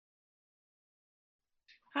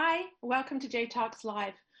Hi, welcome to J Talks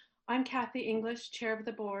Live. I'm Kathy English, Chair of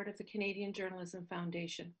the Board of the Canadian Journalism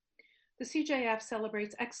Foundation. The CJF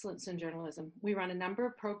celebrates excellence in journalism. We run a number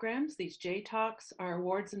of programs. These J Talks are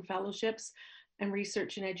awards and fellowships and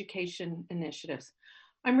research and education initiatives.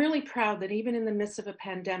 I'm really proud that even in the midst of a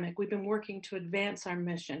pandemic, we've been working to advance our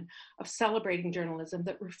mission of celebrating journalism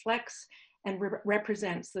that reflects and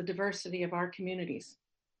represents the diversity of our communities.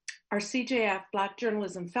 Our CJF Black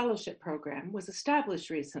Journalism Fellowship Program was established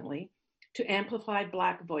recently to amplify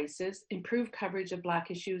Black voices, improve coverage of Black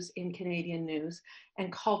issues in Canadian news,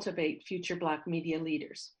 and cultivate future Black media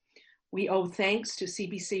leaders. We owe thanks to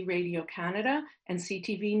CBC Radio Canada and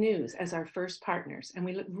CTV News as our first partners, and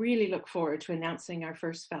we really look forward to announcing our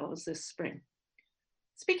first fellows this spring.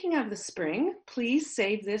 Speaking of the spring, please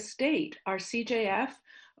save this date. Our CJF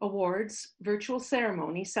Awards virtual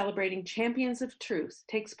ceremony celebrating Champions of Truth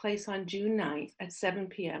takes place on June 9th at 7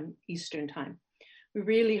 p.m. Eastern Time. We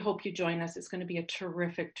really hope you join us. It's going to be a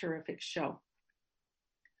terrific, terrific show.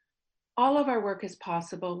 All of our work is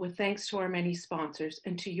possible with thanks to our many sponsors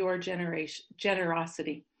and to your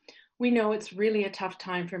generosity. We know it's really a tough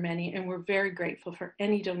time for many, and we're very grateful for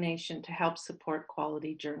any donation to help support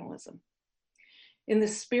quality journalism. In the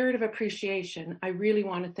spirit of appreciation, I really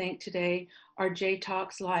want to thank today our J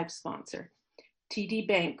Talks Live sponsor, TD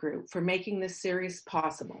Bank Group, for making this series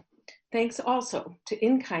possible. Thanks also to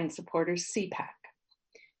in-kind supporters CPAC.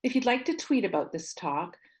 If you'd like to tweet about this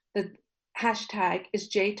talk, the hashtag is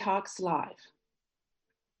JTalksLive.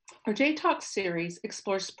 Our J Talks series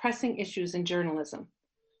explores pressing issues in journalism.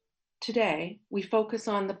 Today, we focus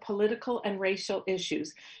on the political and racial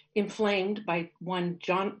issues inflamed by one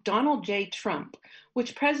Donald J. Trump,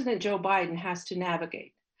 which President Joe Biden has to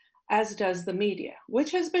navigate, as does the media, which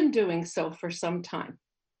has been doing so for some time.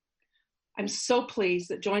 I'm so pleased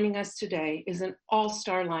that joining us today is an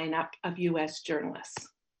all-star lineup of U.S. journalists.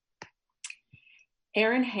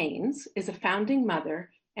 Erin Haines is a founding mother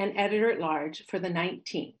and editor-at-large for The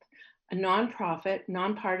 19th, a nonprofit,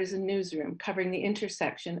 nonpartisan newsroom covering the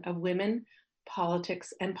intersection of women,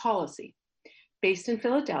 politics, and policy. Based in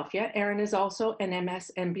Philadelphia, Erin is also an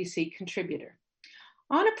MSNBC contributor.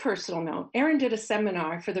 On a personal note, Erin did a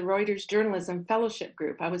seminar for the Reuters Journalism Fellowship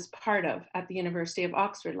Group I was part of at the University of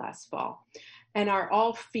Oxford last fall, and our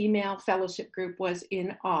all-female fellowship group was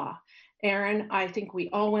in awe. Erin, I think we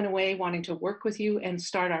all went away wanting to work with you and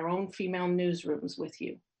start our own female newsrooms with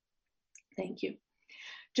you. Thank you.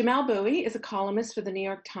 Jamelle Bouie is a columnist for the New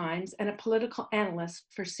York Times and a political analyst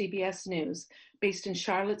for CBS News, based in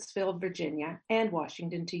Charlottesville, Virginia, and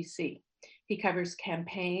Washington, D.C. He covers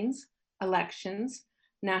campaigns, elections,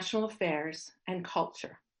 national affairs, and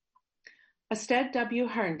culture. Asted W.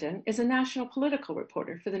 Herndon is a national political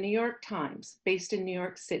reporter for the New York Times, based in New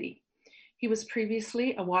York City. He was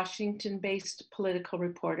previously a Washington-based political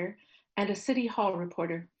reporter and a City Hall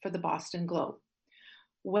reporter for the Boston Globe.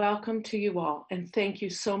 Welcome to you all, and thank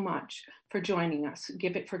you so much for joining us,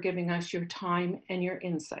 for giving us your time and your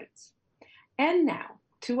insights. And now,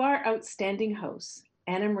 to our outstanding hosts,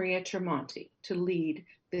 Anna Maria Tremonti, to lead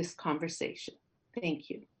this conversation.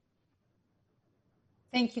 Thank you.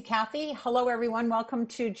 Thank you, Kathy. Hello, everyone. Welcome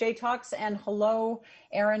to J Talks, and hello,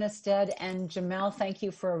 Erin, Asted, and Jamelle. Thank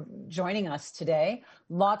you for joining us today.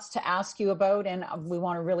 Lots to ask you about, and we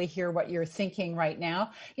want to really hear what you're thinking right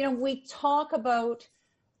now. You know, we talk about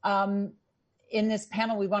in this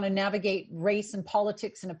panel, we want to navigate race and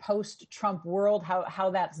politics in a post-Trump world, how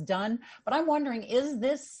that's done. But I'm wondering, is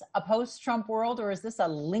this a post-Trump world, or is this a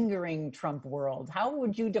lingering Trump world? How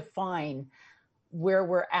would you define where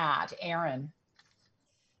we're at, Erin?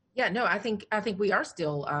 Yeah, no, I think we are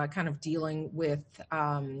still kind of dealing with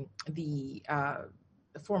the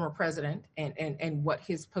former president and what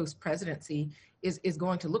his post-presidency is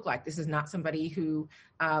going to look like. This is not somebody who,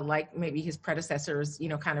 like maybe his predecessors, you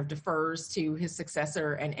know, kind of defers to his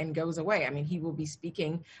successor and goes away. I mean, he will be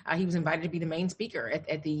speaking. He was invited to be the main speaker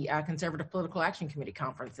at the Conservative Political Action Committee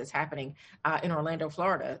conference that's happening in Orlando,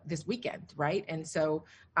 Florida this weekend, right? And so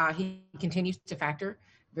he continues to factor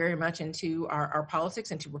very much into our politics,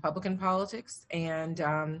 into Republican politics.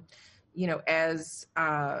 And, you know, as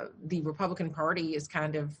the Republican Party is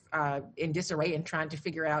kind of in disarray and trying to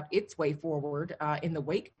figure out its way forward in the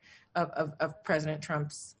wake of President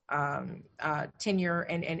Trump's tenure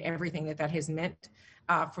and everything that has meant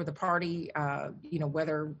for the party, you know,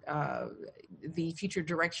 whether the future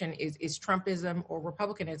direction is Trumpism or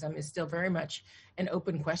Republicanism is still very much an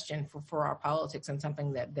open question for our politics, and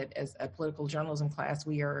something that as a political journalism class,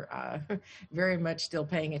 we are very much still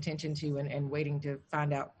paying attention to and waiting to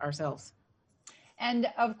find out ourselves. And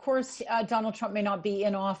of course, Donald Trump may not be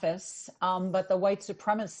in office, but the white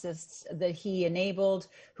supremacists that he enabled,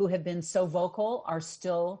 who have been so vocal, are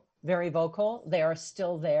still very vocal. They are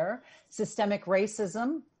still there. Systemic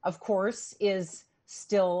racism, of course, is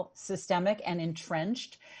still systemic and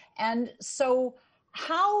entrenched. And so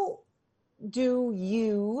how do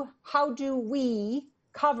we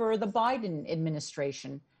cover the Biden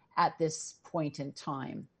administration at this point in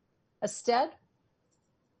time? Ested?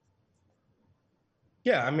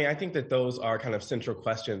 Yeah, I mean, I think that those are kind of central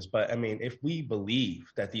questions. But I mean, if we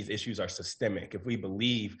believe that these issues are systemic, if we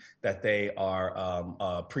believe that they are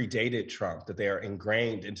predated Trump, that they are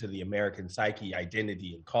ingrained into the American psyche,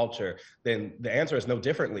 identity, and culture, then the answer is no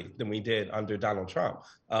differently than we did under Donald Trump.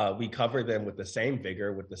 We cover them with the same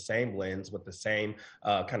vigor, with the same lens, with the same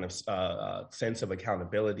kind of sense of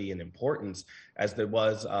accountability and importance as there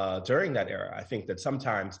was during that era. I think that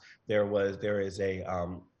sometimes there is a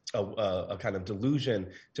kind of delusion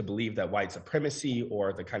to believe that white supremacy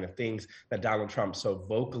or the kind of things that Donald Trump so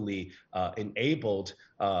vocally enabled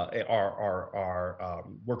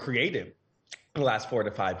were created in the last 4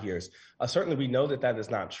 to 5 years. Certainly, we know that that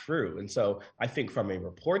is not true. And so I think from a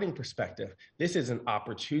reporting perspective, this is an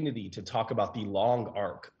opportunity to talk about the long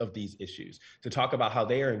arc of these issues, to talk about how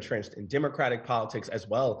they are entrenched in Democratic politics as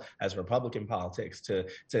well as Republican politics, to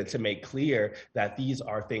make clear that these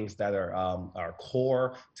are things that are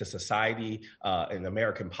core to society and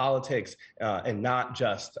American politics, and not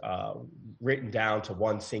just written down to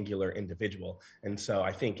one singular individual. And so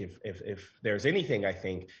I think if there's anything, I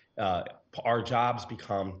think our jobs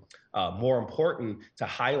become more important to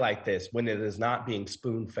highlight this when it is not being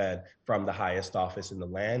spoon-fed from the highest office in the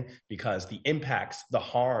land, because the impacts, the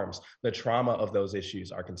harms, the trauma of those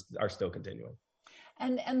issues are still continuing.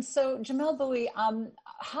 And so, Jamelle Bouie,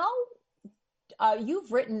 how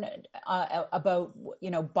you've written about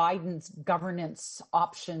Biden's governance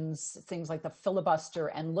options, things like the filibuster,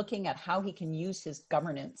 and looking at how he can use his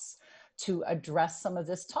governance to address some of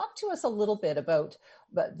this. Talk to us a little bit about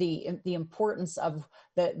the importance of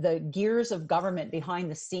the gears of government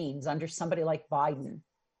behind the scenes under somebody like Biden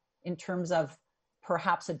in terms of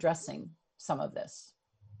perhaps addressing some of this.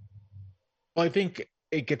 Well, I think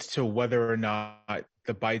it gets to whether or not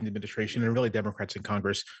the Biden administration and really Democrats in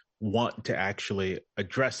Congress want to actually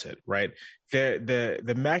address it, right?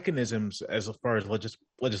 The mechanisms, as far as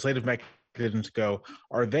legislative mechanisms go,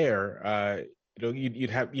 are there. You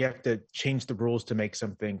have to change the rules to make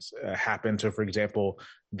some things happen. So, for example,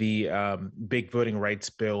 the big voting rights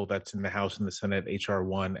bill that's in the House and the Senate, H.R.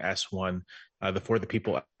 1, S1, the For the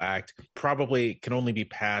People Act, probably can only be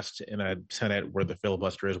passed in a Senate where the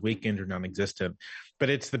filibuster is weakened or non-existent. But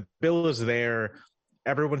the bill is there.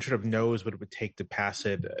 Everyone should have knows what it would take to pass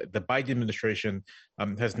it. The Biden administration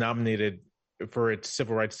has nominated for its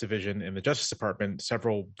Civil Rights Division in the Justice Department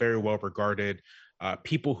several very well-regarded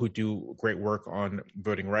people who do great work on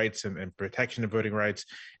voting rights and protection of voting rights.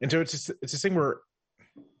 And so it's a thing where,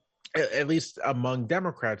 at least among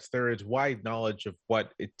Democrats, there is wide knowledge of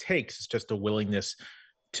what it takes. It's just a willingness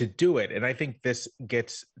to do it. And I think this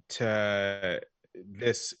gets to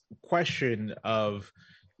this question of,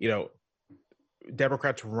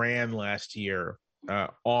 Democrats ran last year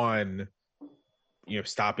on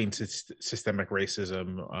stopping systemic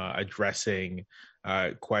racism, addressing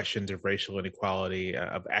questions of racial inequality,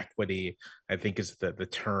 of equity, I think is the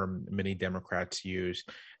term many Democrats use.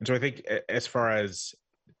 And so I think as far as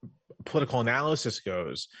political analysis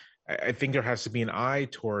goes, I think there has to be an eye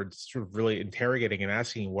towards sort of really interrogating and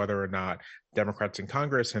asking whether or not Democrats in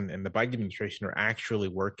Congress and the Biden administration are actually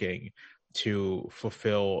working to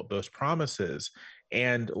fulfill those promises,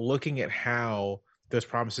 and looking at how those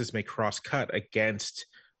promises may cross-cut against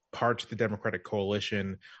parts of the Democratic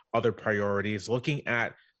coalition, other priorities, looking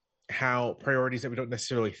at how priorities that we don't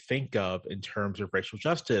necessarily think of in terms of racial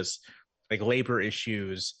justice, like labor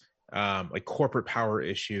issues, like corporate power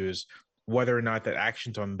issues, whether or not that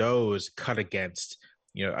actions on those cut against,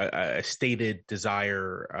 a stated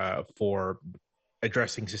desire for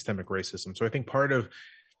addressing systemic racism. So I think part of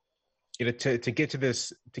to get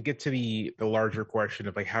to the larger question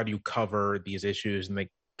of like, how do you cover these issues in the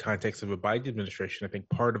context of a Biden administration? I think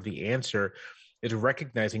part of the answer is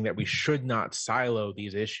recognizing that we should not silo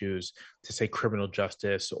these issues to, say, criminal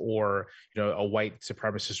justice or, a white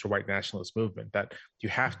supremacist or white nationalist movement, that you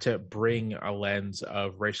have to bring a lens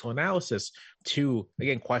of racial analysis to,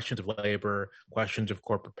 again, questions of labor, questions of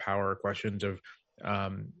corporate power, questions of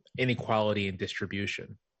inequality and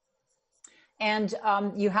distribution. And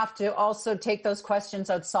you have to also take those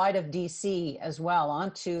questions outside of DC as well,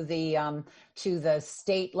 onto to the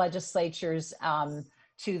state legislatures,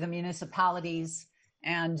 to the municipalities,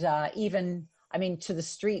 and even I mean, to the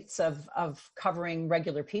streets of covering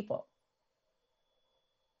regular people.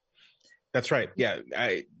 That's right. Yeah,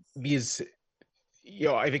 I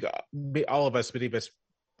think all of us, many of us,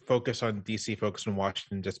 focus on DC, focus on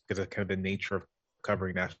Washington, just because of kind of the nature of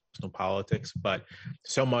covering national politics. But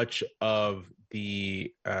so much of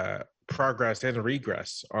the progress and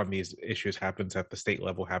regress on these issues happens at the state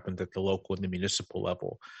level, happens at the local and the municipal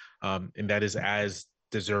level, and that is as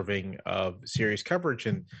deserving of serious coverage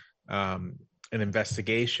and an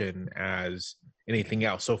investigation as anything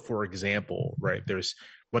else. So, for example, right, there's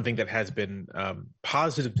one thing that has been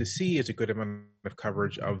positive to see is a good amount of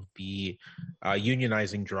coverage of the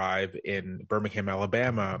unionizing drive in Birmingham,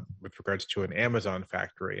 Alabama, with regards to an Amazon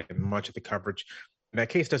factory. And much of the coverage in that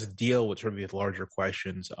case doesn't deal with sort of the larger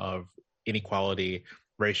questions of inequality,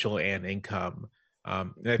 racial, and income.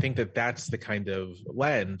 And I think that that's the kind of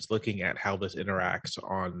lens looking at how this interacts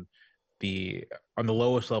on the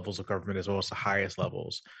lowest levels of government as well as the highest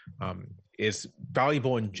levels is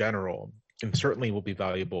valuable in general, and certainly will be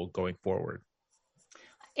valuable going forward.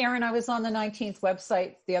 Aaron, I was on the 19th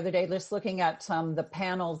website the other day, just looking at the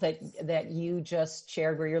panel that you just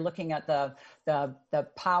shared, where you're looking at the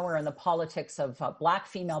power and the politics of Black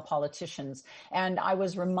female politicians. And I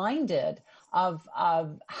was reminded of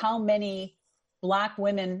how many Black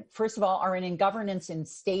women, first of all, are in governance in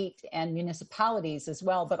state and municipalities as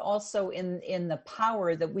well, but also in the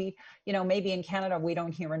power that we, maybe in Canada we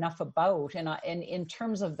don't hear enough about. And in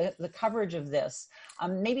terms of the coverage of this,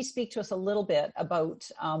 maybe speak to us a little bit about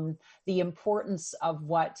the importance of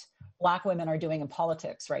what Black women are doing in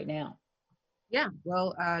politics right now. Yeah,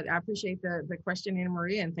 well, I appreciate the question, Anna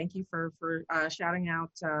Maria, and thank you for shouting out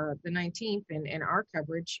the 19th and our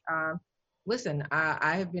coverage. Listen,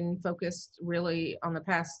 I have been focused really on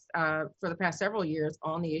for the past several years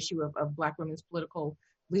on the issue of Black women's political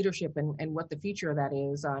leadership and what the future of that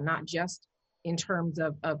is, not just in terms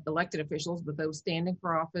of elected officials, but those standing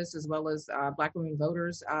for office, as well as Black women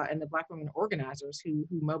voters and the Black women organizers who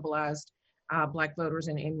mobilized Black voters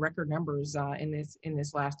in record numbers in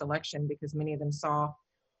this last election, because many of them saw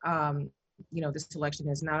this election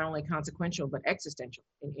is not only consequential but existential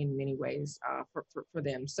in many ways for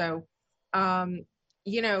them. So.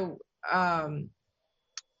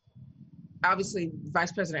 Obviously,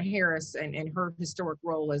 Vice President Harris and her historic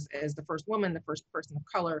role as the first woman, the first person of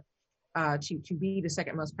color to be the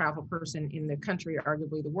second most powerful person in the country,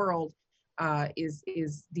 arguably the world,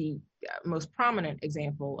 is the most prominent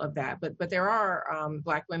example of that. But there are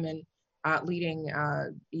Black women leading,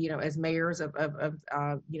 as mayors of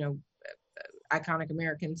iconic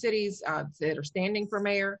American cities that are standing for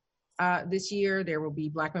mayor. This year, there will be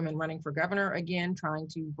Black women running for governor again, trying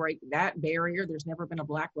to break that barrier. There's never been a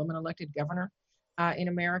Black woman elected governor in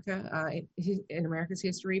America, in America's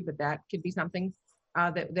history, but that could be something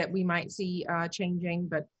that we might see changing.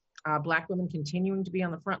 But Black women continuing to be on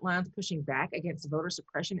the front lines, pushing back against voter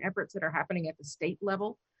suppression efforts that are happening at the state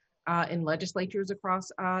level in legislatures across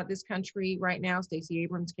this country right now. Stacey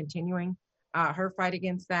Abrams continuing her fight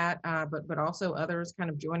against that, but also others kind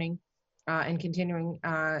of joining and continuing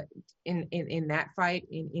in that fight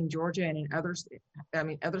in Georgia and in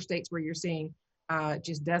other states where you're seeing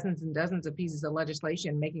just dozens and dozens of pieces of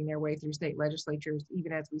legislation making their way through state legislatures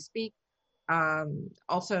even as we speak. The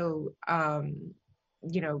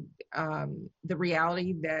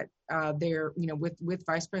reality that with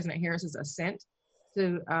Vice President Harris's assent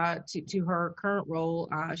to her current role,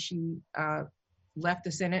 she left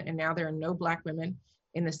the Senate, and now there are no Black women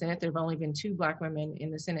in the Senate. There have only been 2 Black women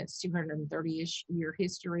in the Senate's 230-ish year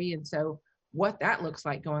history. And so what that looks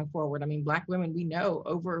like going forward, I mean, Black women, we know,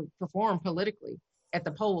 overperform politically at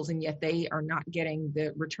the polls, and yet they are not getting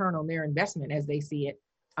the return on their investment as they see it,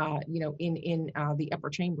 in the upper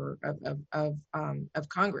chamber of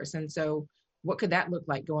Congress. And so what could that look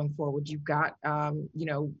like going forward? You've got,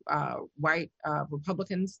 white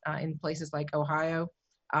Republicans in places like Ohio,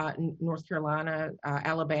 North Carolina,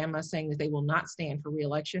 Alabama, saying that they will not stand for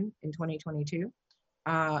re-election in 2022.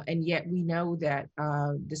 And yet we know that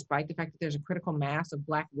despite the fact that there's a critical mass of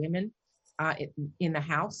Black women in the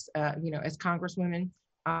House, as congresswomen,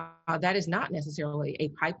 that is not necessarily a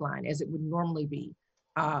pipeline as it would normally be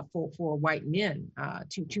for white men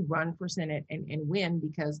to run for Senate and win,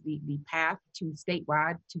 because the path to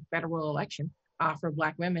statewide to federal election for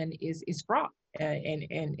Black women is fraught. And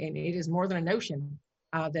it is more than a notion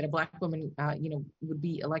that a Black woman, would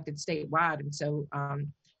be elected statewide. And so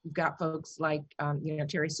you've got folks like,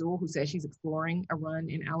 Terry Sewell, who says she's exploring a run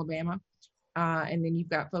in Alabama. And then you've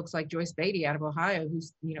got folks like Joyce Beatty out of Ohio,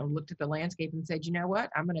 who's, looked at the landscape and said, you know what,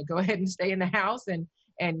 I'm going to go ahead and stay in the House and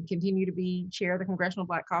continue to be chair of the Congressional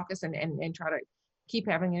Black Caucus and try to keep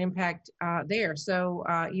having an impact there. So,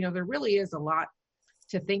 there really is a lot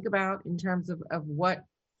to think about in terms of what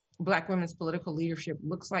Black women's political leadership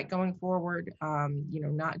looks like going forward,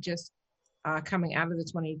 not just coming out of the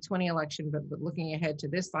 2020 election, but looking ahead to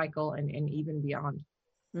this cycle and even beyond.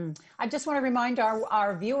 I just want to remind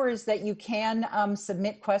our viewers that you can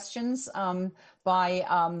submit questions via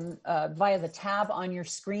the tab on your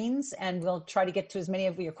screens, and we'll try to get to as many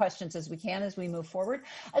of your questions as we can as we move forward.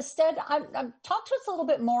 Stead, talk to us a little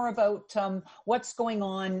bit more about what's going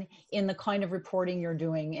on in the kind of reporting you're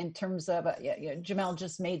doing in terms of, Jamel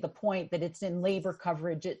just made the point that it's in labor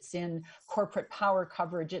coverage, it's in corporate power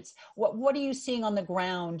coverage. What are you seeing on the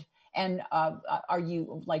ground? And what are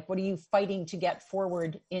you fighting to get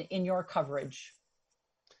forward in your coverage?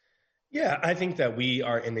 Yeah, I think that we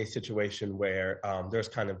are in a situation where there's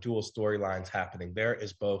kind of dual storylines happening. There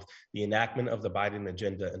is both the enactment of the Biden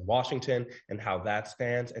agenda in Washington and how that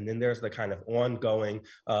stands. And then there's the kind of ongoing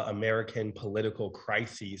American political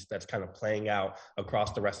crises that's kind of playing out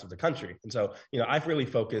across the rest of the country. And so, I've really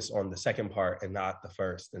focused on the second part and not the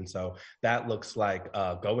first. And so that looks like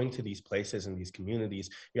going to these places and these communities.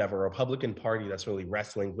 You have a Republican Party that's really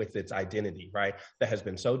wrestling with its identity, right? That has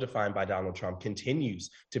been so defined by Donald Trump, continues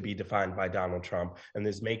to be defined by Donald Trump, and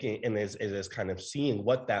is kind of seeing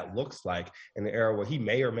what that looks like in the era where he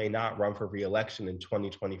may or may not run for re-election in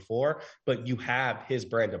 2024, but you have his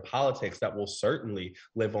brand of politics that will certainly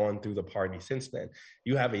live on through the party since then.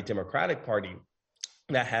 You have a Democratic Party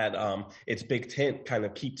that had its big tent kind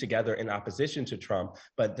of keep together in opposition to Trump,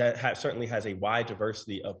 but that certainly has a wide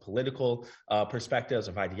diversity of political perspectives,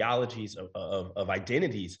 of ideologies, of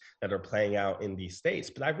identities that are playing out in these states.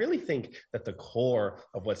 But I really think that the core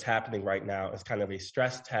of what's happening right now is kind of a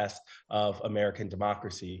stress test of American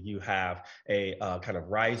democracy. You have a kind of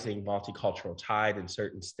rising multicultural tide in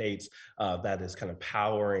certain states that is kind of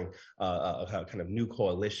powering kind of new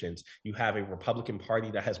coalitions. You have a Republican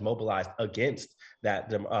Party that has mobilized against that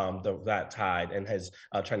tide and has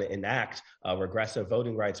trying to enact regressive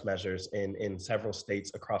voting rights measures in several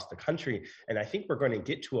states across the country. And I think we're going to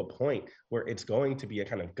get to a point where it's going to be a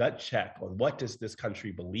kind of gut check on what does this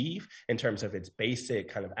country believe in terms of its basic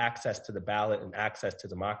kind of access to the ballot and access to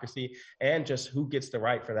democracy, and just who gets the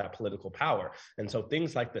right for that political power. And so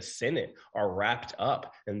things like the Senate are wrapped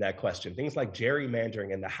up in that question. Things like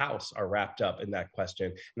gerrymandering in the House are wrapped up in that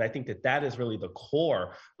question. And I think that is really the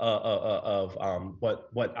core of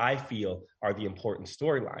what I feel are the important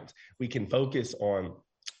storylines. We can focus on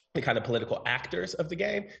the kind of political actors of the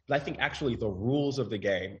game, but I think actually the rules of the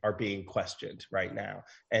game are being questioned right now.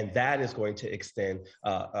 And that is going to extend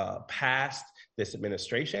past this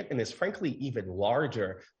administration, and is frankly even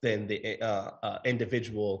larger than the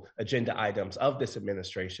individual agenda items of this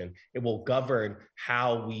administration. It will govern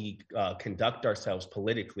how we conduct ourselves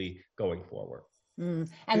politically going forward.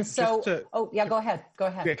 And so, go ahead.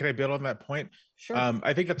 Yeah, can I build on that point? Sure.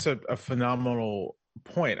 I think that's a phenomenal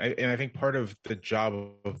point. And I think part of the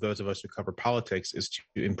job of those of us who cover politics is to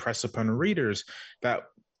impress upon readers that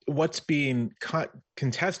what's being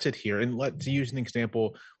contested here, and let's use an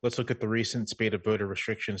example, let's look at the recent spate of voter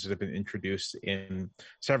restrictions that have been introduced in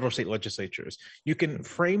several state legislatures. You can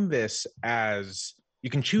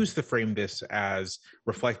choose to frame this as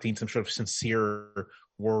reflecting some sort of sincere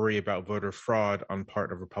worry about voter fraud on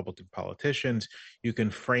part of Republican politicians. You can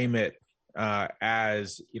frame it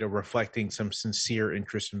as reflecting some sincere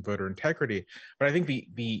interest in voter integrity. But I think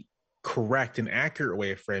the correct and accurate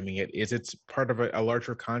way of framing it is it's part of a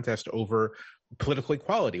larger contest over political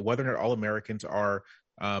equality, whether or not all Americans are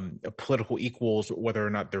political equals, whether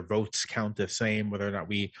or not their votes count the same, whether or not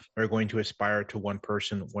we are going to aspire to one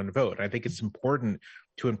person, one vote. I think it's important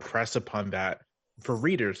to impress upon that for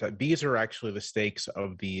readers that these are actually the stakes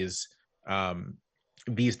of these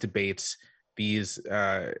debates, this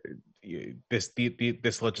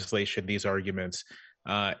legislation, these arguments,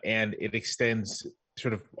 and it extends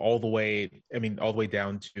sort of all the way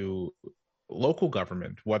down to local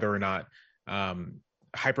government, whether or not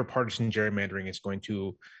hyperpartisan gerrymandering is going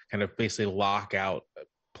to kind of basically lock out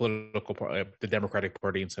the Democratic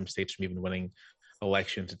Party in some states from even winning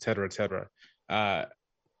elections, et cetera, et cetera. I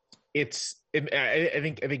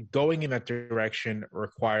think going in that direction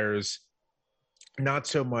requires not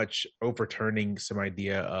so much overturning some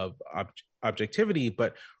idea of objectivity,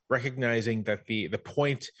 but recognizing that the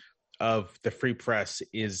point of the free press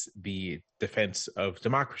is the defense of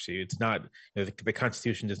democracy. It's not, the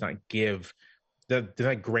Constitution does not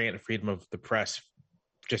grant freedom of the press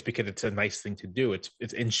just because it's a nice thing to do.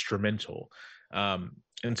 It's instrumental. And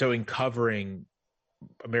so in covering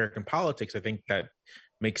American politics, I think that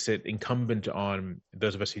makes it incumbent on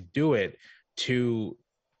those of us who do it to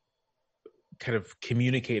kind of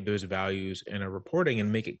communicate those values in a reporting and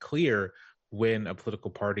make it clear when a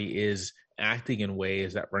political party is acting in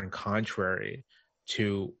ways that run contrary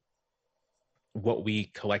to what we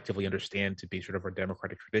collectively understand to be sort of our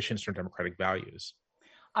democratic traditions or democratic values.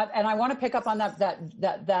 And I want to pick up on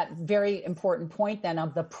that very important point then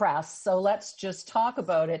of the press. So let's just talk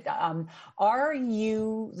about it. Are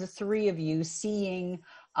you, the three of you, seeing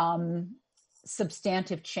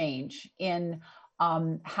substantive change in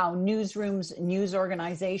how newsrooms, news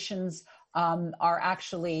organizations are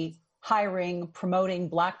actually hiring, promoting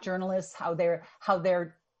Black journalists?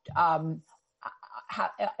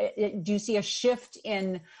 Do you see a shift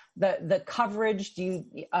in the coverage? Do you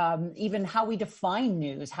even how we define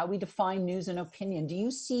news and opinion? Do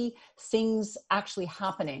you see things actually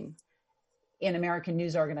happening in American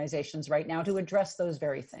news organizations right now to address those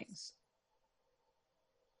very things?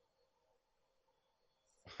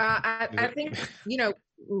 I think,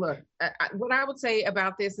 look, what I would say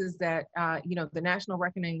about this is that, the national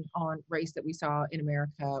reckoning on race that we saw in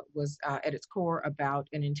America was at its core about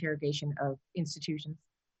an interrogation of institutions,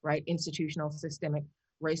 right? Institutional systemic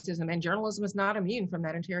racism, and journalism is not immune from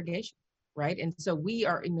that interrogation, right? And so we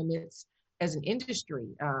are in the midst as an industry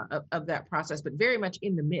of that process, but very much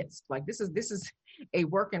in the midst. Like this is a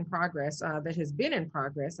work in progress that has been in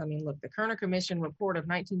progress. I mean, look, the Kerner Commission report of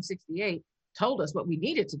 1968 told us what we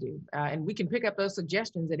needed to do, and we can pick up those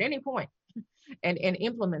suggestions at any point and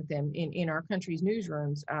implement them in our country's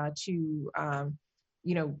newsrooms to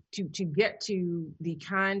get to the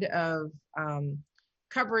kind of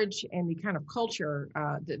coverage and the kind of culture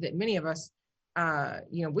that many of us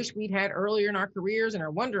wish we'd had earlier in our careers and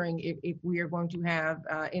are wondering if we are going to have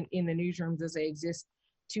in the newsrooms as they exist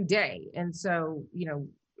today. And so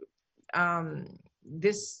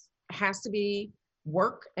this has to be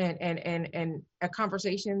work and a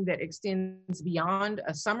conversation that extends beyond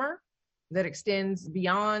a summer, that extends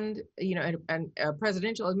beyond a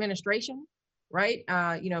presidential administration, right?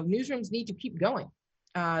 Newsrooms need to keep going.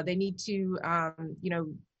 They need to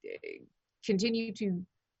continue to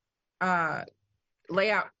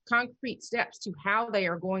lay out concrete steps to how they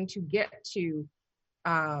are going to get to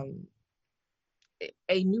a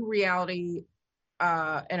new reality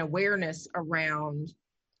and awareness around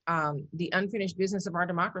the unfinished business of our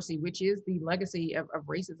democracy, which is the legacy of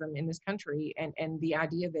racism in this country, and the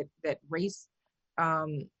idea that race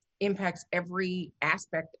impacts every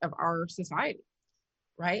aspect of our society,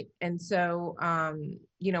 right? And so,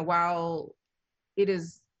 while it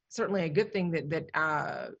is certainly a good thing that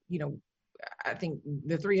I think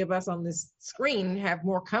the three of us on this screen have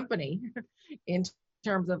more company in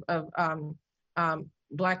terms of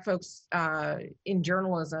Black folks in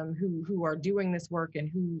journalism who are doing this work and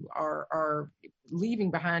who are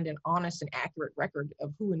leaving behind an honest and accurate record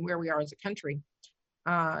of who and where we are as a country.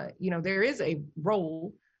 There is a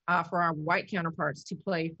role for our white counterparts to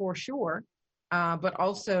play for sure, but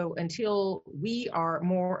also until we are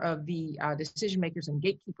more of the decision makers and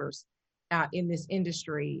gatekeepers in this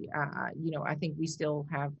industry, I think we still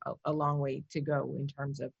have a long way to go in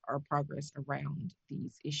terms of our progress around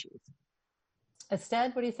these issues.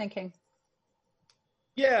 Ested, what are you thinking?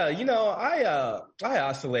 Yeah, I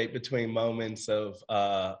oscillate between moments of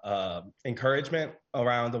encouragement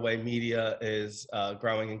around the way media is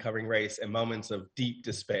growing and covering race and moments of deep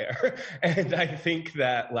despair. And I think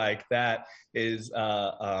that that is,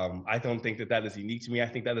 I don't think that is unique to me. I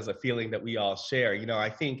think that is a feeling that we all share. I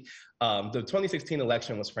think the 2016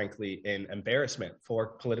 election was frankly an embarrassment for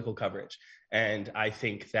political coverage. And I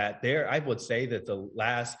think that I would say that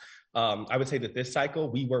I would say that this cycle,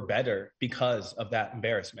 we were better because of that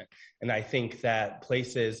embarrassment. And I think that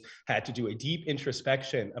places had to do a deep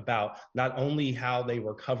introspection about not only how they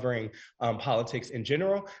were covering politics in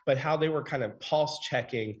general, but how they were kind of pulse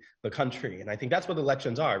checking the country. And I think that's what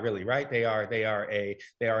elections are, really, right? They are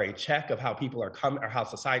a check of how people are coming, or how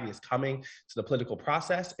society is coming to the political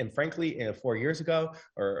process. And frankly, 4 years ago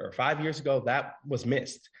or 5 years ago, that was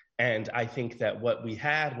missed. And I think that what we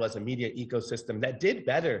had was a media ecosystem that did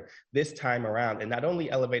better this time around, and not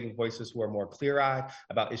only elevating voices who are more clear-eyed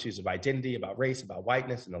about issues of identity, about race, about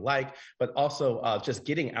whiteness and the like, but also just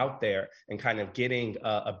getting out there and kind of getting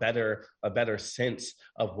a better sense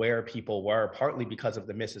of where people were, partly because of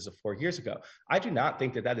the misses of 4 years ago. I do not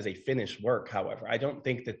think that is a finished work, however. I don't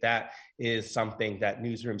think that is something that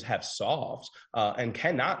newsrooms have solved and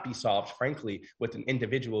cannot be solved, frankly, with an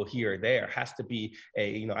individual here or there. It has to be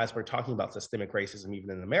as we're talking about systemic racism, even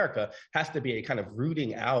in America, has to be a kind of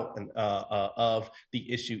rooting out of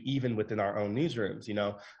the issue, even within our own newsrooms.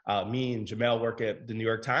 Me and Jamel work at the New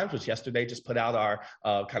York Times, which yesterday just put out our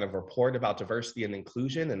kind of report about diversity and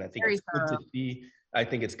inclusion. And I think it's good to see. I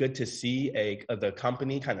think it's good to see the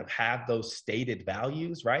company kind of have those stated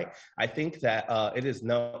values, right? I think that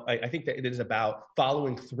I think that it is about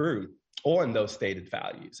following through on those stated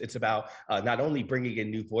values. It's about not only bringing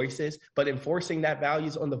in new voices, but enforcing that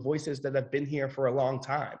values on the voices that have been here for a long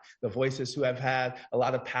time, the voices who have had a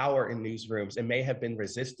lot of power in newsrooms and may have been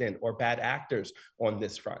resistant or bad actors on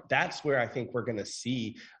this front. That's where I think we're going to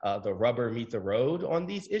see the rubber meet the road on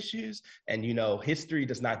these issues. And, history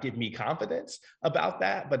does not give me confidence about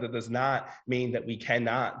that, but it does not mean that we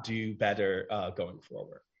cannot do better going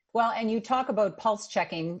forward. Well, and you talk about pulse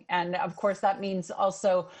checking, and of course that means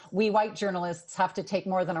also we white journalists have to take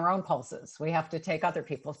more than our own pulses. We have to take other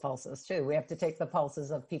people's pulses too. We have to take the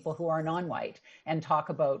pulses of people who are non-white and talk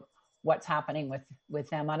about what's happening with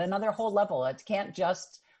them on another whole level. It can't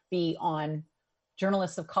just be on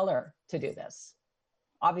journalists of color to do this,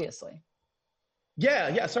 obviously.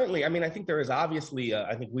 Yeah, certainly. I mean, I think there is obviously,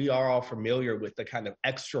 I think we are all familiar with the kind of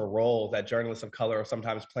extra role that journalists of color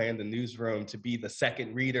sometimes play in the newsroom, to be the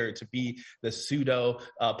second reader, to be the pseudo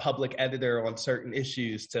public editor on certain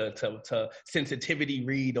issues, to sensitivity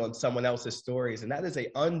read on someone else's stories. And that is an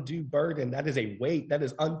undue burden. That is a weight. That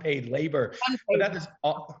is unpaid labor. But that is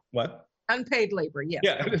all, what? Unpaid labor, yes.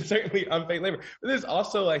 Yeah, it's certainly unpaid labor. But there's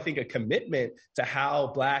also, I think, a commitment to how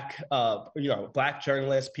Black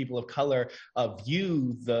journalists, people of color,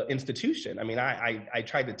 view the institution. I mean, I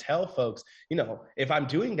try to tell folks, if I'm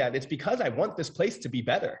doing that, it's because I want this place to be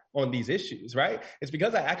better on these issues, right? It's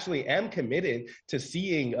because I actually am committed to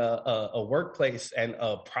seeing a workplace and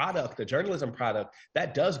a journalism product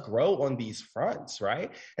that does grow on these fronts, right?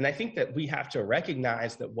 And I think that we have to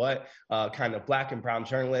recognize that what kind of Black and brown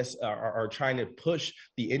journalists are trying to push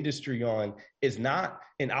the industry on is not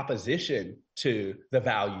in opposition to the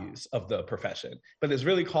values of the profession, but is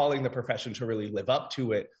really calling the profession to really live up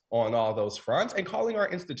to it on all those fronts, and calling our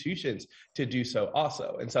institutions to do so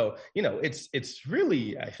also. And so, it's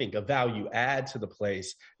really, I think, a value add to the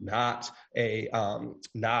place, not a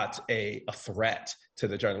threat to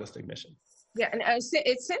the journalistic mission. Yeah, and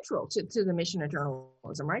it's central to the mission of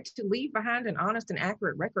journalism, right? To leave behind an honest and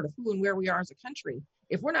accurate record of who and where we are as a country.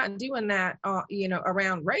 If we're not doing that,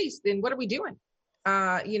 around race, then what are we doing?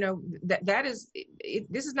 This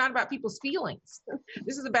is not about people's feelings.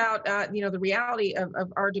 This is about, the reality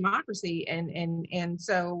of our democracy. And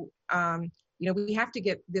so, we have to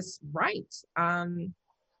get this right.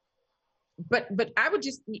 But I would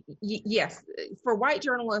just, yes, for white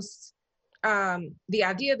journalists, the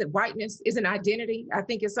idea that whiteness is an identity, I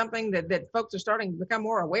think, is something that folks are starting to become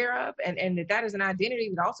more aware of, and that is an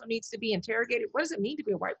identity that also needs to be interrogated. What does it mean to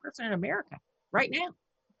be a white person in America right now?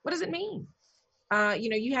 What does it mean?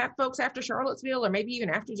 You have folks after Charlottesville, or maybe even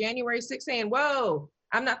after January 6th, saying, whoa,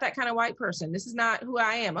 I'm not that kind of white person. This is not who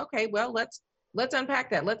I am. Okay, well, let's unpack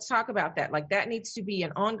that. Let's talk about that. Like, that needs to be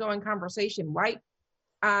an ongoing conversation. White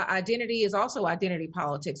identity is also identity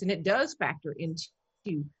politics, and it does factor into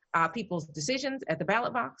people's decisions at the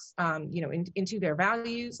ballot box, into their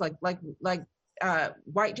values, like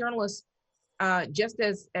white journalists, just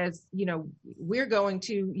as we're going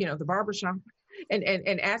to, the barbershop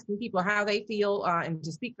and asking people how they feel, and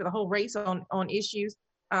to speak for the whole race on issues.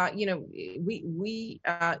 White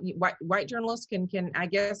journalists can, I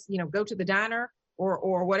guess, go to the diner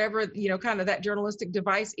or whatever, kind of that journalistic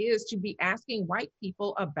device is, to be asking white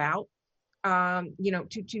people about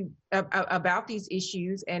about these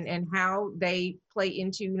issues and how they play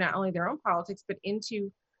into not only their own politics, but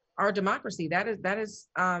into our democracy. That is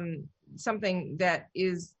something that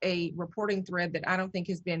is a reporting thread that I don't think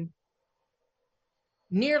has been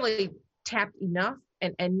nearly tapped enough,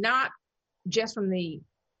 and not just from the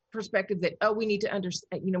perspective that, we need to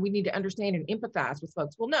understand, we need to understand and empathize with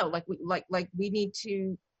folks. Well, no, we need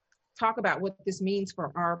to talk about what this means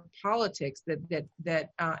for our politics,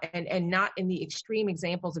 and not in the extreme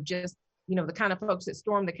examples of just, the kind of folks that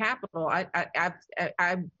stormed the Capitol. I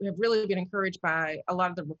have really been encouraged by a lot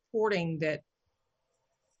of the reporting that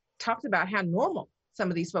talks about how normal some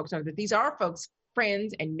of these folks are, that these are folks,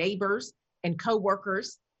 friends and neighbors and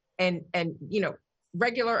coworkers and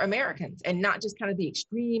regular Americans, and not just kind of the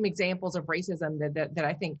extreme examples of racism that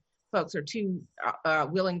I think folks are too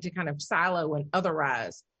willing to kind of silo and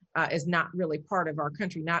otherize is not really part of our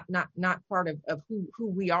country, not part of who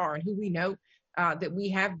we are and who we know that we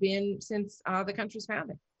have been since the country's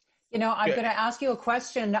founding. You know, I'm going to ask you a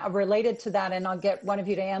question related to that, and I'll get one of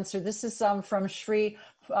you to answer. This is from Shri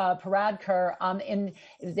Paradkar,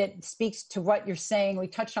 that speaks to what you're saying. We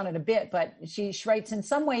touched on it a bit, but she writes, in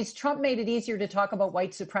some ways, Trump made it easier to talk about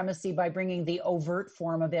white supremacy by bringing the overt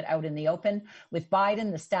form of it out in the open. With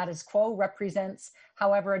Biden, the status quo represents,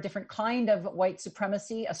 however, a different kind of white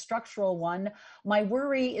supremacy, a structural one. My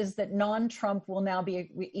worry is that non-Trump will now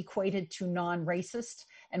be equated to non-racist.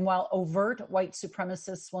 And while overt white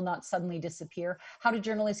supremacists will not suddenly disappear, how do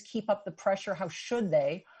journalists keep up the pressure? How should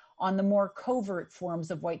they on the more covert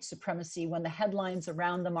forms of white supremacy when the headlines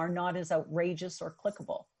around them are not as outrageous or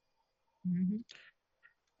clickable? Mm-hmm.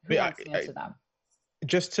 Who wants to answer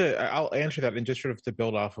that? I'll answer that, and just sort of to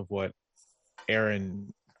build off of what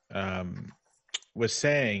Aaron was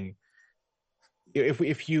saying. If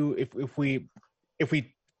we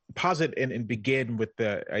posit and begin with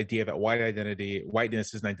the idea that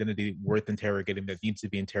whiteness is an identity worth interrogating, that needs to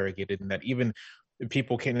be interrogated, and that even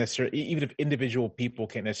if individual people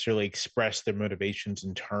can't necessarily express their motivations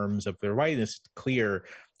in terms of their whiteness, it's clear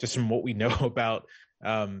just from what we know about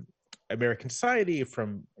American society,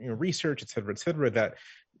 from research, et cetera, that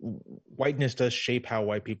whiteness does shape how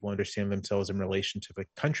white people understand themselves in relation to the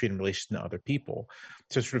country, in relation to other people.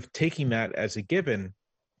 So sort of taking that as a given,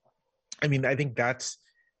 I mean, I think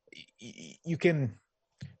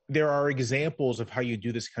there are examples of how you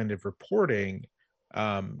do this kind of reporting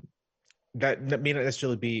that may not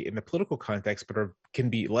necessarily be in the political context, but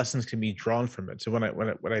lessons can be drawn from it. So what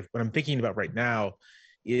I'm thinking about right now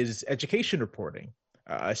is education reporting,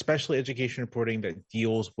 especially education reporting that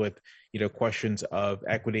deals with questions of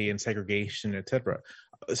equity and segregation, et cetera.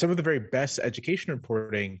 Some of the very best education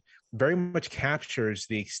reporting very much captures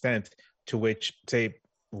the extent to which, say,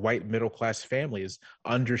 white middle-class families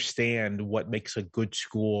understand what makes a good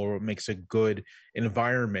school or what makes a good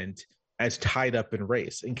environment as tied up in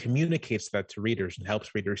race, and communicates that to readers and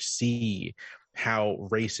helps readers see how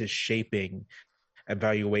race is shaping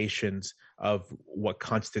evaluations of what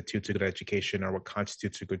constitutes a good education or what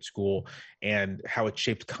constitutes a good school, and how it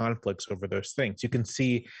shapes conflicts over those things. You can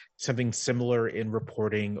see something similar in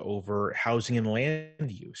reporting over housing and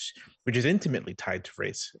land use, which is intimately tied to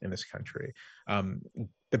race in this country.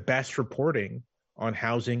 The best reporting on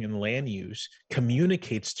housing and land use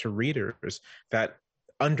communicates to readers that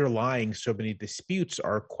underlying so many disputes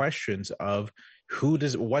are questions of who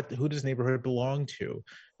does neighborhood belong to.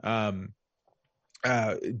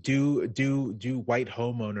 Do white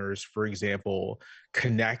homeowners, for example,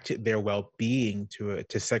 connect their well-being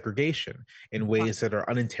to segregation in ways that are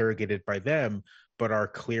uninterrogated by them, but are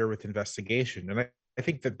clear with investigation? And I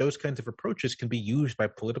think that those kinds of approaches can be used by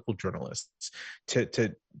political journalists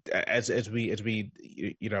as we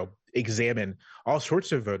examine all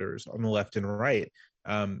sorts of voters on the left and right,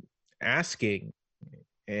 asking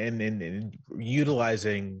and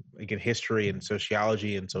utilizing, again, history and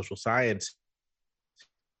sociology and social science.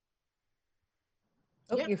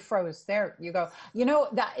 Oh, yeah. You froze. There you go.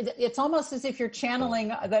 That it's almost as if you're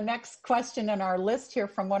channeling the next question on our list here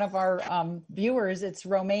from one of our viewers. It's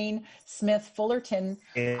Romaine Smith Fullerton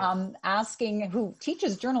asking, who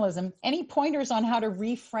teaches journalism, any pointers on how to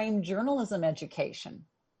reframe journalism education?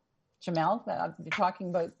 Jamel, you're talking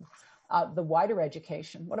about the wider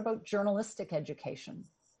education. What about journalistic education?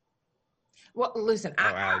 Well, listen,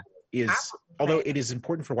 although it is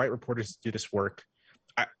important for white reporters to do this work.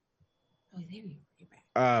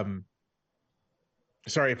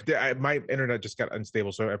 Sorry, my internet just got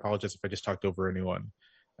unstable, so I apologize if I just talked over anyone.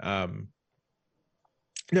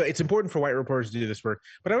 No, it's important for white reporters to do this work,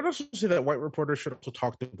 but I would also say that white reporters should also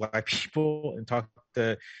talk to Black people and talk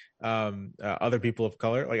to other people of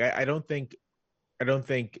color. Like, I don't think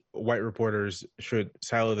white reporters should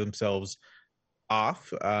silo themselves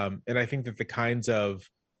off, and I think that the kinds of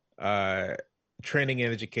training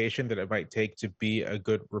and education that it might take to be a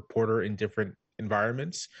good reporter in different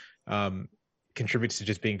environments contributes to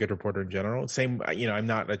just being a good reporter in general. Same, I'm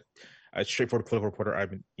not a straightforward political reporter.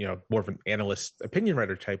 I'm, more of an analyst, opinion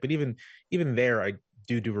writer type. But even there, I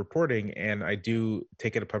do reporting, and I do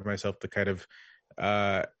take it upon myself to kind of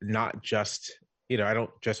not just, I don't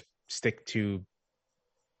just stick to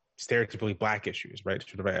stereotypically Black issues, right?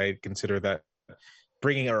 Sort of, I consider that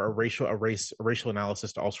bringing a racial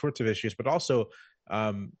analysis to all sorts of issues, but also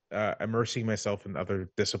immersing myself in other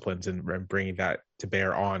disciplines and bringing that to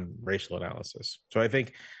bear on racial analysis. So I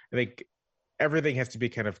think everything has to be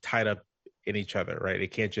kind of tied up in each other, right? There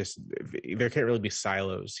can't really be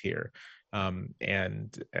silos here,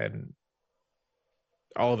 and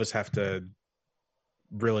all of us have to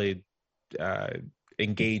really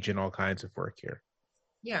engage in all kinds of work here.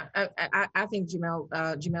 Yeah, I think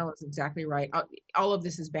Jamel is exactly right. All of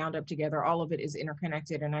this is bound up together. All of it is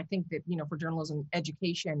interconnected. And I think that, for journalism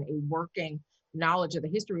education, a working knowledge of the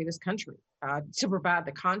history of this country to provide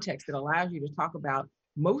the context that allows you to talk about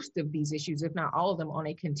most of these issues, if not all of them, on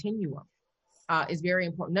a continuum is very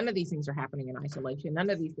important. None of these things are happening in isolation.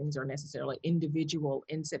 None of these things are necessarily individual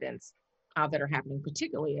incidents that are happening,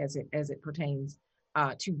 particularly as it pertains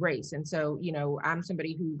to race. And so, I'm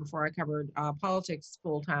somebody who, before I covered politics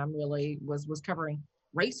full time, really was covering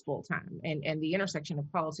race full time, and the intersection of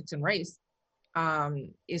politics and race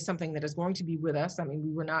is something that is going to be with us. I mean,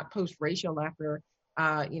 we were not post-racial after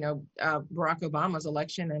Barack Obama's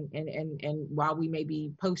election, and while we may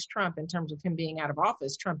be post-Trump in terms of him being out of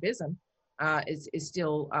office, Trumpism is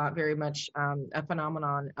still very much a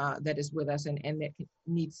phenomenon that is with us, and that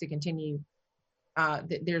needs to continue.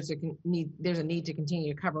 There's a need to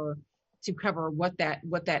continue to cover what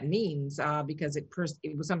that means because it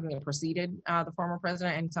was something that preceded the former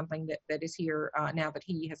president, and something that is here now that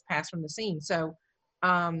he has passed from the scene. So,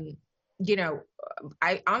 I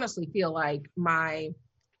honestly feel like my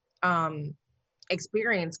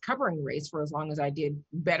experience covering race for as long as I did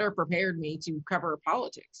better prepared me to cover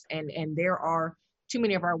politics. And there are too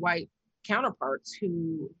many of our white counterparts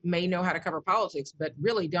who may know how to cover politics, but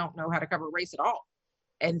really don't know how to cover race at all.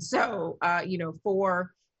 And so,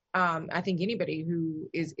 for I think anybody who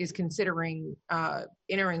is considering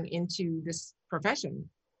entering into this profession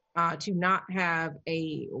to not have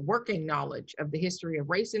a working knowledge of the history of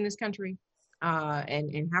race in this country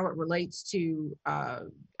and how it relates to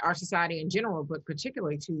our society in general, but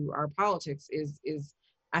particularly to our politics is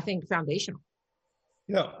I think foundational.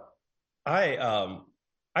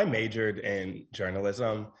 I majored in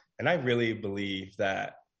journalism, and I really believe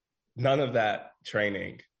that none of that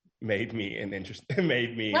training made me a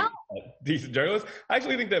decent journalist. I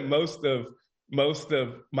actually think that most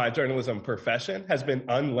of my journalism profession has been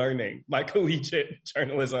unlearning my collegiate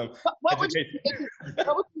journalism education. What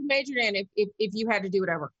would you major in if you had to do it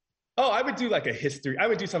over? Oh, I would do like a history. I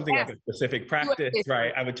would do something like a specific practice,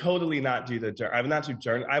 right? I would totally not do I would not do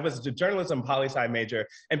journal. I was a journalism poli-sci major,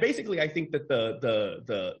 and basically, I think that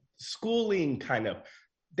the schooling kind of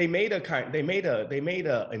they made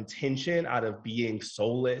a intention out of being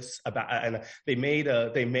soulless about, and they made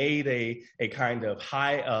a kind of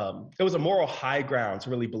high. It was a moral high ground to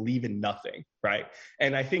really believe in nothing, right?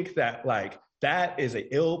 And I think that that is an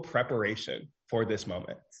ill preparation for this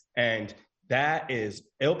moment, and that is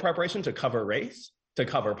ill preparation to cover race, to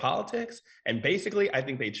cover politics. And basically, I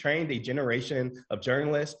think they trained a generation of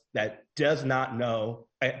journalists that does not know,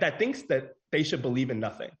 that thinks that they should believe in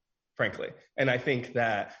nothing, frankly. And I think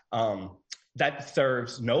that that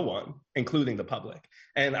serves no one, including the public.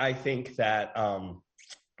 And I think that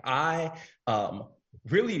I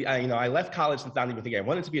left college without even thinking I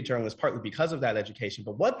wanted to be a journalist, partly because of that education.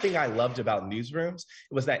 But one thing I loved about newsrooms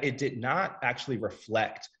was that it did not actually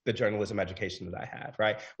reflect the journalism education that I had,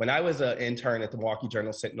 right? When I was an intern at the Milwaukee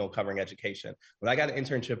Journal-Sentinel covering education, when I got an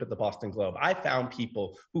internship at the Boston Globe, I found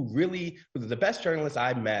people who the best journalists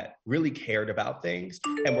I met really cared about things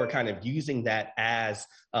and were kind of using that as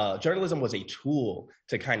journalism was a tool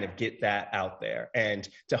to kind of get that out there and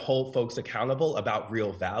to hold folks accountable about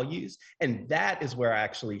real values. And that is where I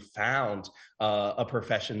actually found a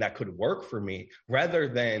profession that could work for me rather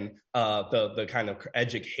than the kind of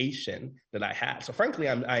education that I had. So frankly,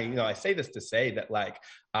 I say this to say that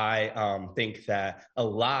I think that a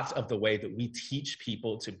lot of the way that we teach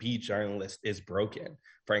people to be journalists is broken,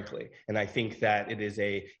 frankly. And I think that it is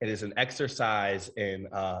an exercise in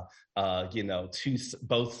both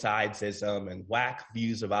sidesism and whack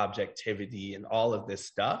views of objectivity and all of this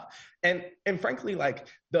stuff. And frankly,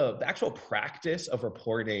 the actual practice of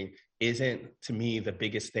reporting isn't, to me, the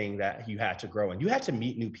biggest thing that you had to grow in. You had to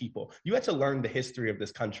meet new people. You had to learn the history of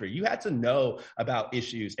this country. You had to know about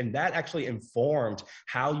issues. And that actually informed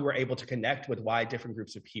how you were able to connect with wide different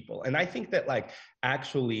groups of people. And I think that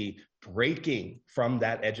actually breaking from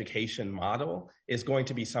that education model is going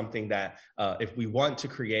to be something that if we want to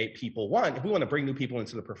create people, if we want to bring new people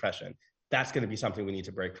into the profession, that's going to be something we need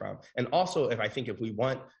to break from. And also, if we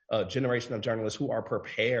want a generation of journalists who are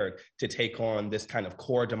prepared to take on this kind of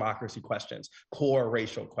core democracy questions, core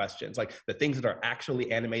racial questions, like the things that are actually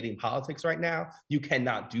animating politics right now, you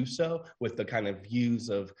cannot do so with the kind of views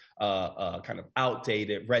of kind of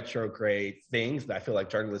outdated, retrograde things that I feel like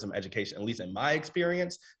journalism education, at least in my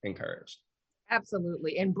experience, encouraged.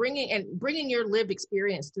 Absolutely. And bringing your lived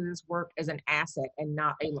experience to this work as an asset and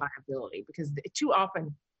not a liability, because too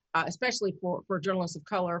often, especially for journalists of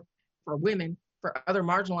color, for women, for other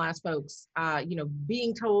marginalized folks,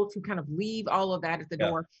 being told to kind of leave all of that at the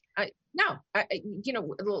door. No,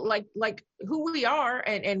 like who we are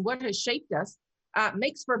and what has shaped us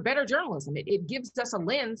makes for better journalism. It gives us a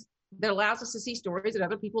lens that allows us to see stories that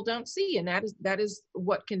other people don't see, and that is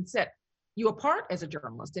what can set you apart as a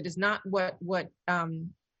journalist. It is not what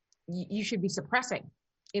you should be suppressing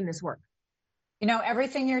in this work. You know,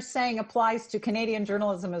 everything you're saying applies to Canadian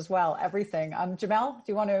journalism as well. Everything. Jamel,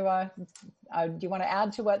 do you want to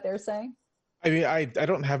add to what they're saying? I mean, I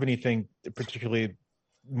don't have anything particularly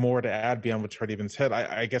more to add beyond what's already been said.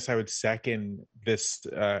 I guess I would second this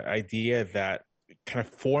idea that kind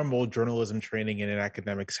of formal journalism training in an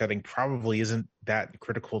academic setting probably isn't that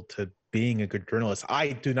critical to being a good journalist. I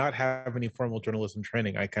do not have any formal journalism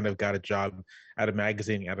training. I kind of got a job at a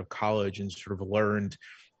magazine out of college and sort of learned,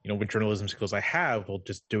 what journalism skills I have while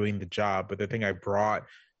just doing the job. But the thing I brought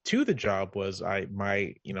to the job was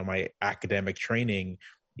my academic training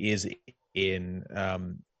is in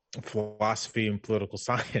philosophy and political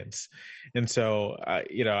science, and so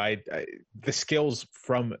the skills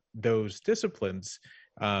from those disciplines,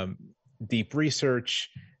 deep research,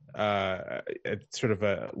 sort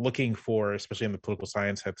of looking for, especially in the political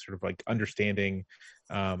science, have sort of like understanding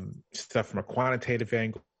stuff from a quantitative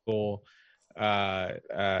angle, kind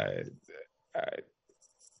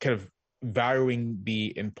of valuing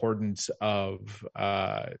the importance of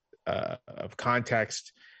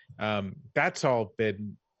context. That's all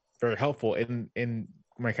been very helpful in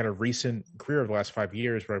my kind of recent career of the last 5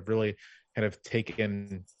 years, where I've really kind of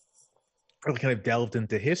delved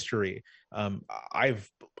into history. I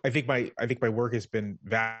think my work has been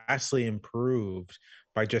vastly improved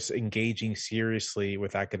by just engaging seriously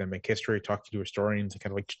with academic history, talking to historians, and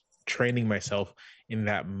kind of like training myself in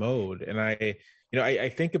that mode. And I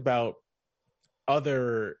think about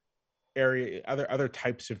other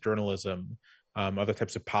types of journalism, other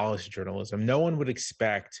types of policy journalism. No one would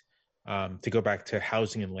expect, to go back to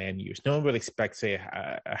housing and land use, no one would expect, say,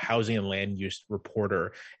 a housing and land use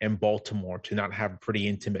reporter in Baltimore to not have pretty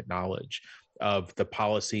intimate knowledge of the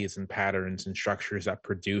policies and patterns and structures that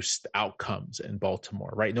produce outcomes in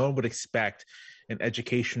Baltimore, right? No one would expect an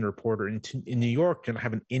education reporter in New York to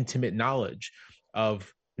have an intimate knowledge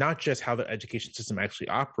of not just how the education system actually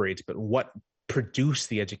operates, but what produced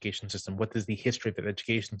the education system, what is the history of that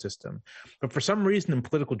education system. But for some reason in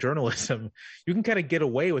political journalism, you can kind of get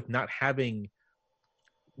away with not having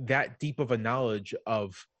that deep of a knowledge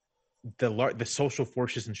of the social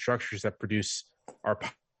forces and structures that produce our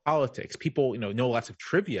politics. People, know lots of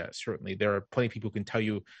trivia. Certainly, there are plenty of people who can tell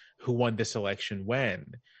you who won this election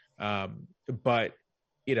when. But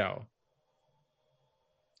if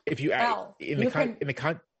you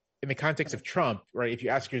in the context of Trump, right? If you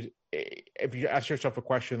ask yourself a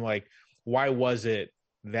question like, why was it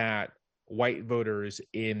that white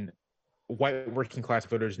working class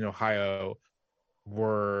voters in Ohio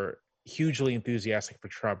were hugely enthusiastic for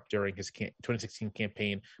Trump during his 2016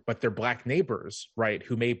 campaign, but their black neighbors, right,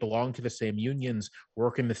 who may belong to the same unions,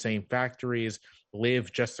 work in the same factories,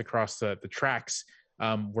 live just across the tracks,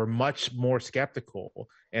 were much more skeptical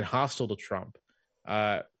and hostile to Trump?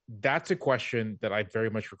 That's a question that I very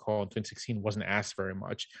much recall in 2016 wasn't asked very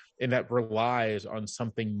much, and that relies on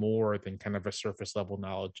something more than kind of a surface level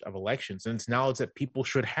knowledge of elections. And it's knowledge that people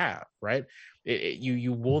should have, right?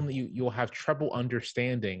 You'll have trouble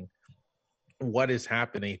understanding what is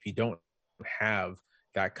happening if you don't have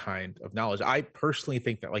that kind of knowledge. I personally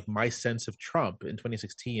think that like my sense of Trump in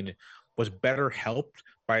 2016 was better helped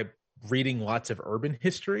by reading lots of urban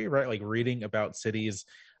history, right? Like reading about cities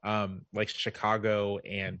like Chicago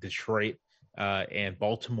and Detroit and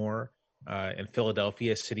Baltimore and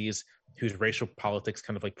Philadelphia, cities whose racial politics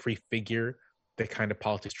kind of like prefigure the kind of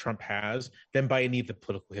politics Trump has, than by any of the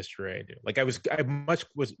political history I do. Like I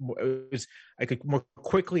could more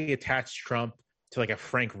quickly attach Trump to like a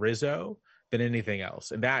Frank Rizzo than anything else.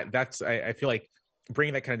 And I feel like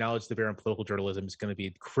bringing that kind of knowledge to bear on political journalism is going to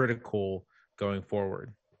be critical going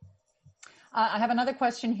forward. I have another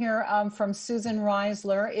question here from Susan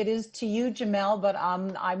Reisler. It is to you, Jamel, but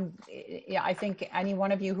I think any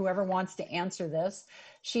one of you, whoever wants to answer this.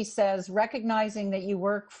 She says, recognizing that you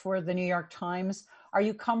work for the New York Times, are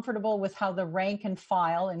you comfortable with how the rank and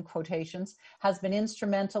file, in quotations, has been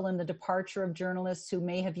instrumental in the departure of journalists who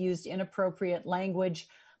may have used inappropriate language,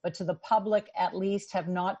 but to the public at least have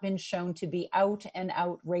not been shown to be out and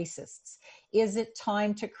out racists? Is it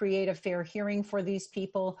time to create a fair hearing for these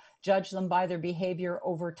people, judge them by their behavior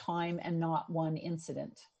over time and not one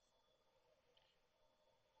incident?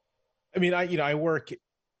 I mean, I work,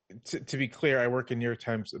 to be clear, I work in New York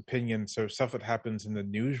Times opinion, so stuff that happens in the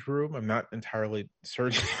newsroom, I'm not entirely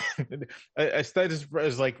certain. I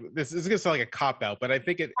like, this is going to sound like a cop-out, but I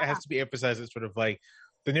think it has to be emphasized as sort of like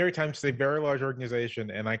the New York Times is a very large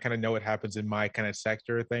organization, and I kind of know what happens in my kind of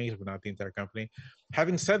sector of things, but not the entire company.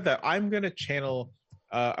 Having said that, I'm going to channel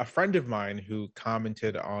a friend of mine who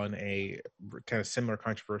commented on a kind of similar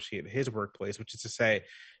controversy at his workplace, which is to say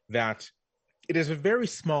that it is a very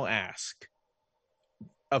small ask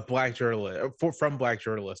of Black journalists from Black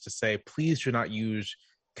journalists to say, please do not use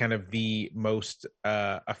kind of the most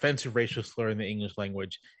offensive racial slur in the English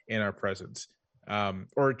language in our presence,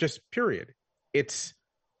 or just period. It's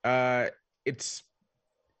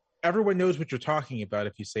everyone knows what you're talking about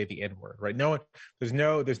if you say the N-word, right? There's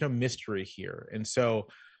no mystery here, and so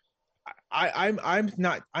I'm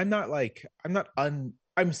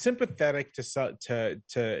sympathetic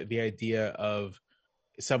to the idea of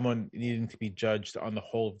someone needing to be judged on the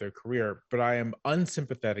whole of their career, but I am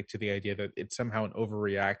unsympathetic to the idea that it's somehow an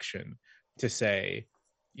overreaction to say,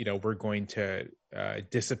 we're going to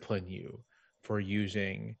discipline you for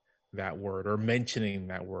using that word or mentioning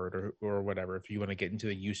that word or whatever, if you want to get into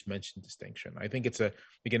the use mention distinction. I think it's a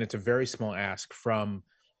very small ask from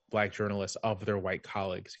Black journalists of their white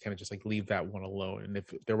colleagues, kind of just like leave that one alone. And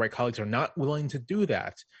if their white colleagues are not willing to do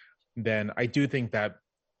that, then I do think that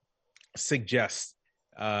suggests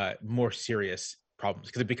more serious problems,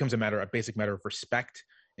 because it becomes a basic matter of respect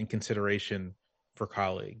and consideration for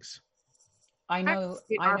colleagues. I know,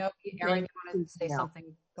 Erin, you wanted to say something.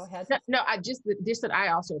 Go ahead. No, I just that I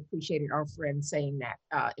also appreciated our friend saying that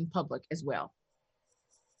in public as well.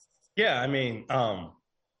 Yeah, I mean, I'm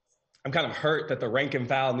kind of hurt that the rank and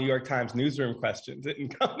file New York Times newsroom question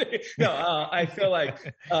didn't come in. No, I feel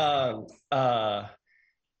like,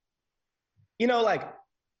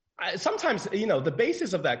 sometimes, the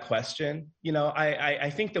basis of that question, I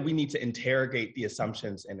think that we need to interrogate the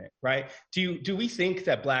assumptions in it, right? Do we think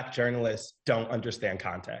that Black journalists don't understand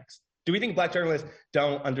context? Do we think Black journalists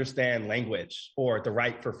don't understand language or the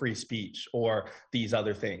right for free speech or these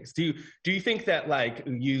other things? Do you think that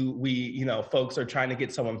folks are trying to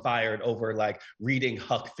get someone fired over reading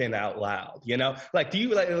Huck Finn out loud? Do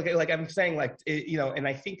you I'm saying and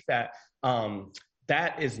I think that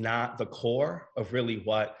that is not the core of really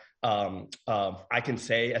what I can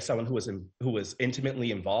say as someone who was intimately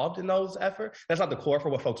involved in those efforts. That's not the core for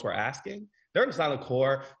what folks were asking. They're not the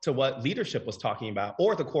core to what leadership was talking about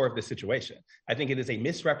or the core of this situation. I think it is a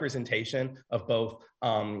misrepresentation of both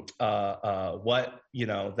what,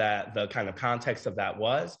 that the kind of context of that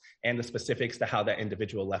was and the specifics to how that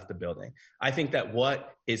individual left the building. I think that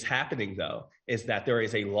what is happening, though, is that there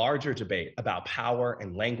is a larger debate about power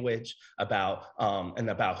and language, about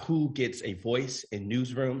who gets a voice in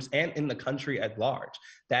newsrooms and in the country at large.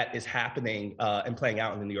 That is happening and playing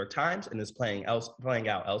out in the New York Times and is playing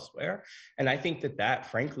out elsewhere. And I think that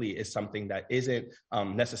frankly, is something that isn't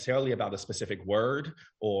necessarily about a specific word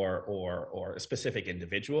or a specific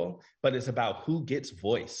individual, but it's about who gets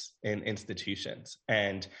voice in institutions.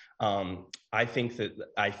 And I think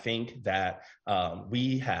that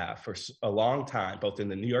we have for a long time, both in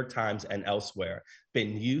the New York Times and elsewhere,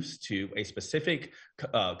 been used to a specific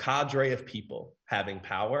cadre of people having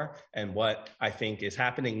power. And what I think is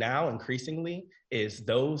happening now increasingly is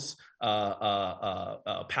those power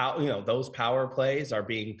plays are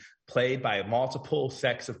being played by multiple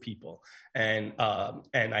sects of people. And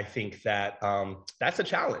I think that that's a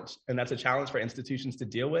challenge, and that's a challenge for institutions to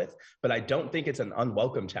deal with, but I don't think it's an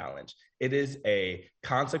unwelcome challenge. It is a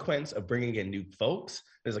consequence of bringing in new folks.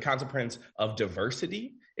 There's a consequence of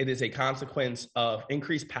diversity. It is a consequence of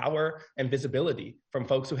increased power and visibility from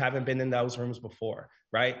folks who haven't been in those rooms before,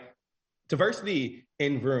 right? Diversity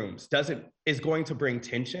in rooms is going to bring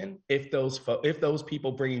tension if those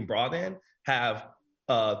people brought in have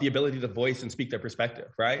the ability to voice and speak their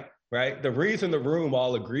perspective, right? The reason the room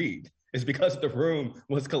all agreed is because the room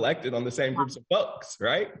was collected on the same groups of folks,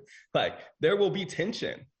 right? There will be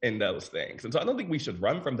tension in those things. And so I don't think we should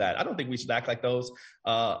run from that. I don't think we should act like those,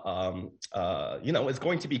 it's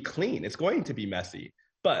going to be clean. It's going to be messy.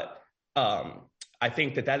 But I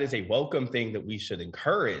think that is a welcome thing that we should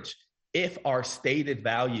encourage if our stated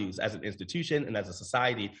values as an institution and as a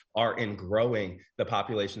society are in growing the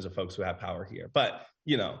populations of folks who have power here. But,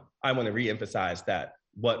 I want to reemphasize that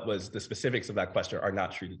what was the specifics of that question are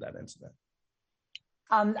not true to that incident.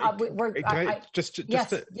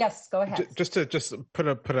 Yes, go ahead. Just to put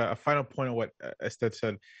a final point on what Esther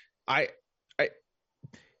said,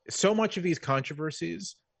 so much of these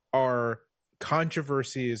controversies are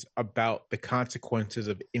controversies about the consequences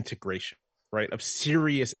of integration, right? Of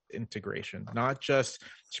serious integration, not just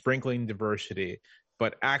sprinkling diversity,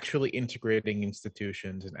 but actually integrating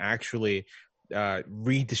institutions and actually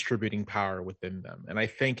redistributing power within them. And I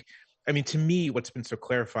think, to me, what's been so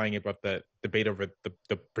clarifying about the debate over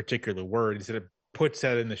the particular word is that it puts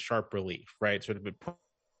that into sharp relief, right? Sort of a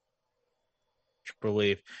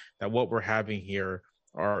relief that what we're having here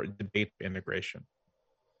are debate integration.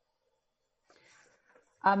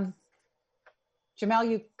 Jamal,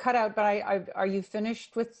 you cut out, but are you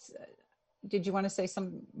finished with, did you want to say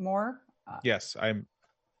some more? Yes, I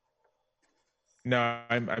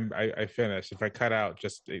finished. If I cut out,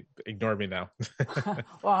 just ignore me now.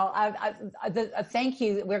 Well, thank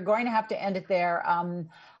you. We're going to have to end it there.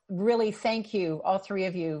 Really, thank you, all three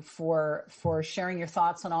of you, for sharing your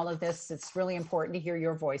thoughts on all of this. It's really important to hear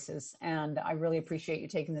your voices, and I really appreciate you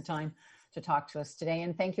taking the time to talk to us today.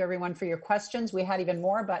 And thank you, everyone, for your questions. We had even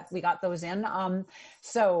more, but we got those in. Aaron,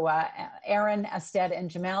 Ested, and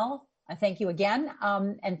Jamel, thank you again.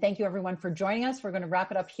 And thank you, everyone, for joining us. We're going to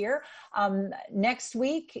wrap it up here. Next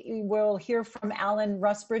week, we'll hear from Alan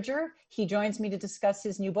Rusbridger. He joins me to discuss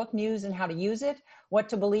his new book, News and How to Use It, What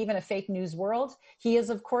to Believe in a Fake News World. He is,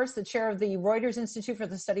 of course, the chair of the Reuters Institute for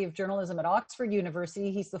the Study of Journalism at Oxford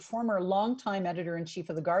University. He's the former longtime editor-in-chief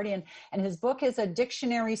of The Guardian, and his book is a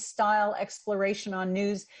dictionary-style exploration on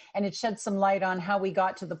news, and it sheds some light on how we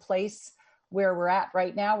got to the place where we're at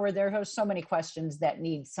right now, where there are so many questions that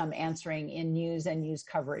need some answering in news and news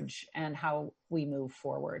coverage and how we move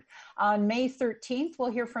forward. On May 13th,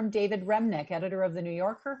 we'll hear from David Remnick, editor of The New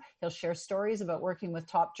Yorker. He'll share stories about working with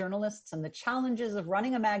top journalists and the challenges of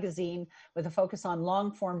running a magazine with a focus on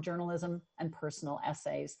long-form journalism and personal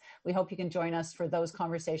essays. We hope you can join us for those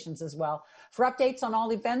conversations as well. For updates on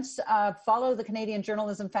all events, follow the Canadian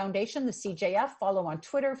Journalism Foundation, the CJF. Follow on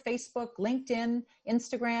Twitter, Facebook, LinkedIn,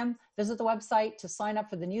 Instagram. Visit the website to sign up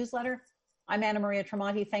for the newsletter. I'm Anna Maria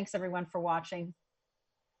Tremonti. Thanks, everyone, for watching.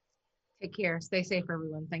 Take care. Stay safe,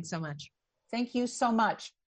 everyone. Thanks so much. Thank you so much.